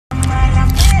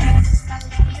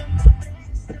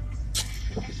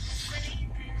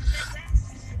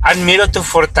Admiro tu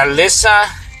fortaleza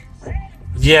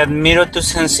y admiro tu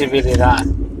sensibilidad.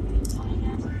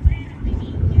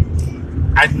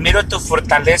 Admiro tu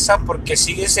fortaleza porque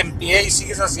sigues en pie y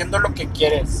sigues haciendo lo que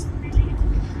quieres.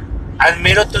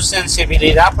 Admiro tu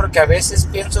sensibilidad porque a veces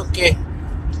pienso que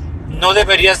no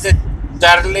deberías de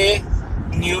darle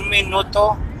ni un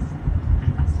minuto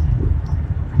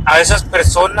a esas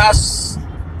personas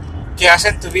que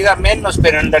hacen tu vida menos,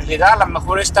 pero en realidad a lo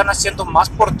mejor están haciendo más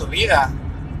por tu vida.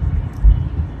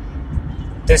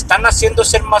 Te están haciendo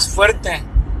ser más fuerte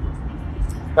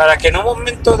para que en un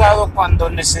momento dado, cuando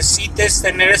necesites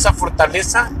tener esa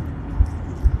fortaleza,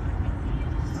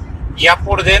 ya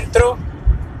por dentro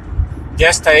ya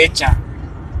está hecha.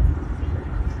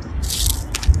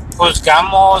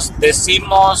 Juzgamos,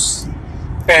 decimos,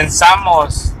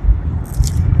 pensamos,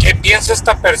 ¿qué piensa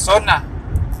esta persona?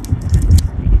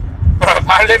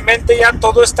 Probablemente ya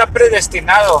todo está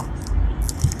predestinado.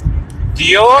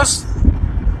 Dios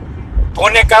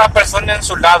pone a cada persona en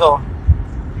su lado.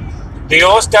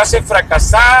 Dios te hace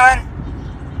fracasar,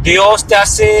 Dios te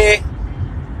hace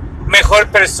mejor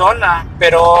persona,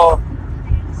 pero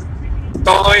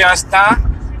todo ya está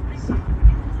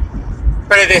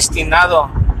predestinado.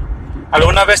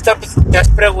 ¿Alguna vez te has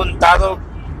preguntado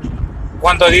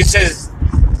cuando dices,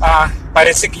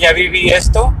 parece que ya viví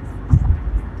esto?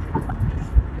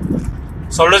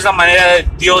 Solo es la manera de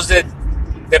Dios de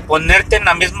ponerte en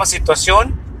la misma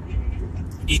situación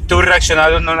y tú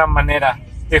reaccionar de una manera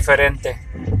diferente.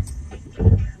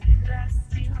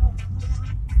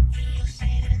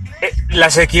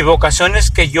 Las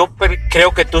equivocaciones que yo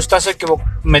creo que tú estás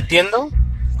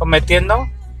cometiendo,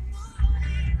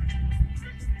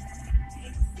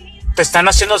 te están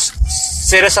haciendo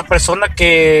ser esa persona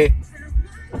que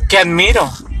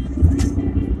admiro.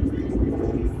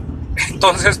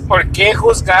 Entonces, ¿por qué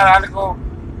juzgar algo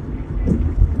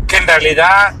que en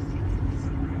realidad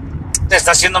te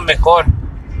está haciendo mejor?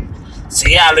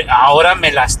 Sí, ahora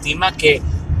me lastima que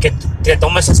te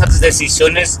tomes esas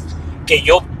decisiones que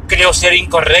yo creo ser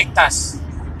incorrectas,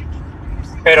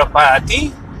 pero para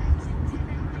ti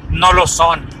no lo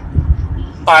son.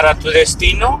 Para tu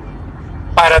destino,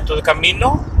 para tu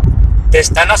camino, te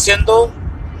están haciendo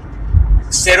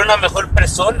ser una mejor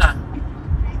persona.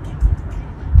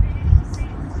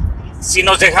 Si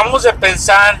nos dejamos de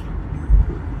pensar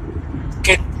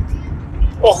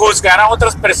o juzgar a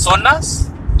otras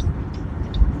personas,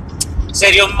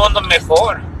 sería un mundo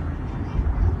mejor.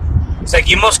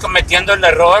 Seguimos cometiendo el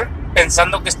error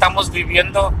pensando que estamos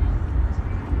viviendo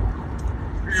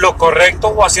lo correcto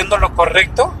o haciendo lo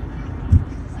correcto,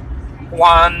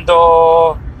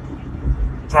 cuando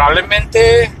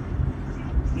probablemente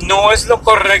no es lo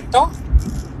correcto,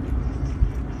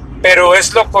 pero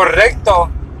es lo correcto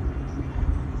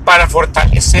para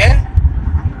fortalecer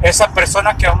esa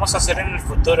persona que vamos a ser en el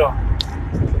futuro.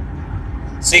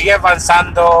 Sigue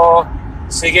avanzando,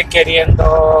 sigue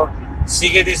queriendo,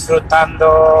 sigue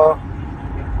disfrutando.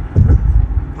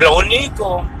 Lo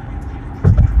único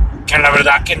que la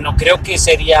verdad que no creo que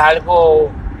sería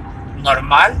algo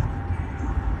normal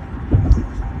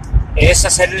es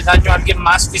hacerle daño a alguien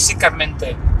más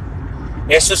físicamente.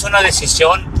 Eso es una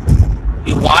decisión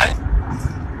igual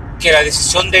que la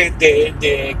decisión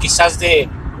de quizás de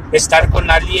estar con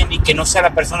alguien y que no sea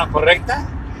la persona correcta,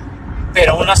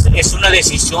 pero es una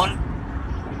decisión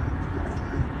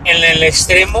en el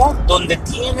extremo donde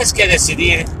tienes que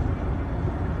decidir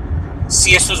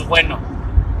si eso es bueno.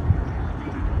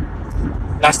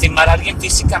 Lastimar a alguien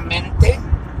físicamente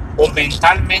o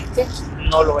mentalmente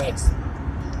no lo es.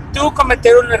 Tú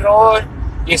cometer un error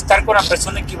y estar con la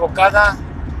persona equivocada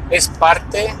es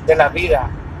parte de la vida.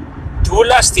 Tú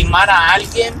lastimar a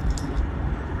alguien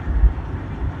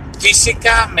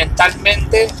física,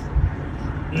 mentalmente,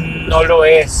 no lo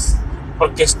es,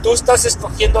 porque tú estás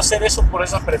escogiendo hacer eso por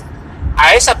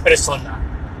a esa persona.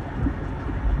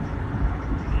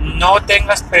 No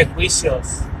tengas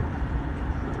prejuicios.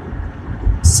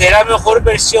 Será mejor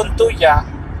versión tuya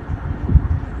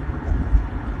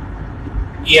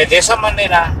y de esa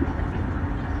manera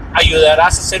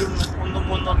ayudarás a hacer un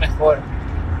mundo mejor.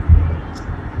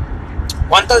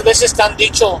 ¿Cuántas veces te han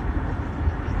dicho,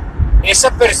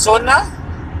 esa persona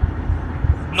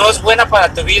no es buena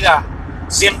para tu vida?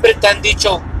 Siempre te han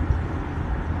dicho,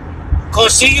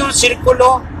 consigue un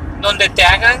círculo donde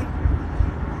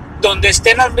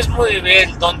estén al mismo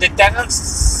nivel, donde te hagan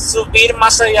subir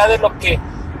más allá de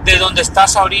donde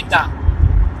estás ahorita.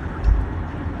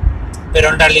 Pero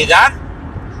en realidad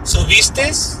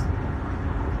subiste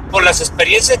por las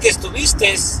experiencias que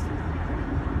tuviste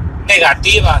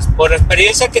negativas, por la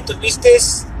experiencia que tuviste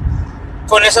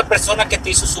con esa persona que te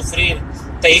hizo sufrir,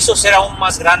 te hizo ser aún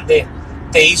más grande,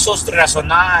 te hizo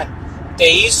razonar, te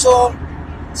hizo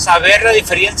saber la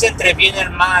diferencia entre bien y el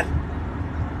mal.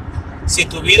 Si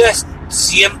tu vida es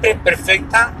siempre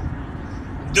perfecta,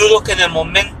 dudo que en el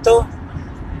momento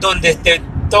donde te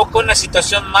toca una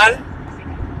situación mal,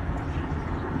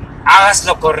 hagas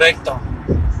lo correcto.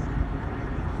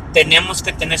 Tenemos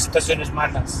que tener situaciones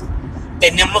malas.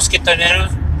 Tenemos que tener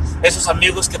esos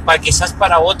amigos que quizás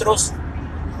para otros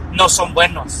no son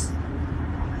buenos.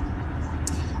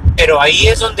 Pero ahí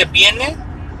es donde viene,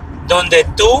 donde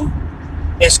tú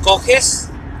escoges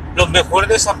lo mejor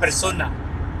de esa persona.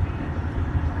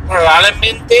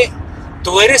 Probablemente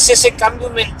tú eres ese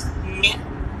cambio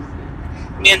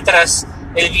mientras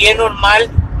el bien o el mal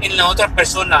en la otra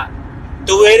persona.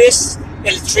 Tú eres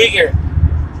el trigger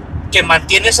que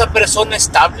mantiene a esa persona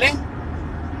estable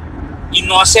y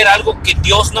no hacer algo que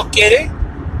Dios no quiere,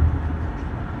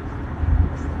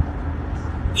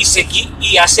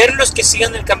 y hacerlos que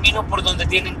sigan el camino por donde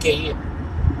tienen que ir.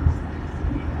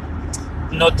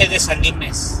 No te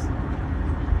desanimes,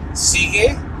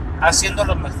 sigue haciendo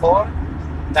lo mejor,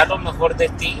 da lo mejor de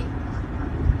ti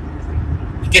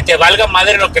y que te valga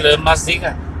madre lo que los demás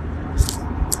digan.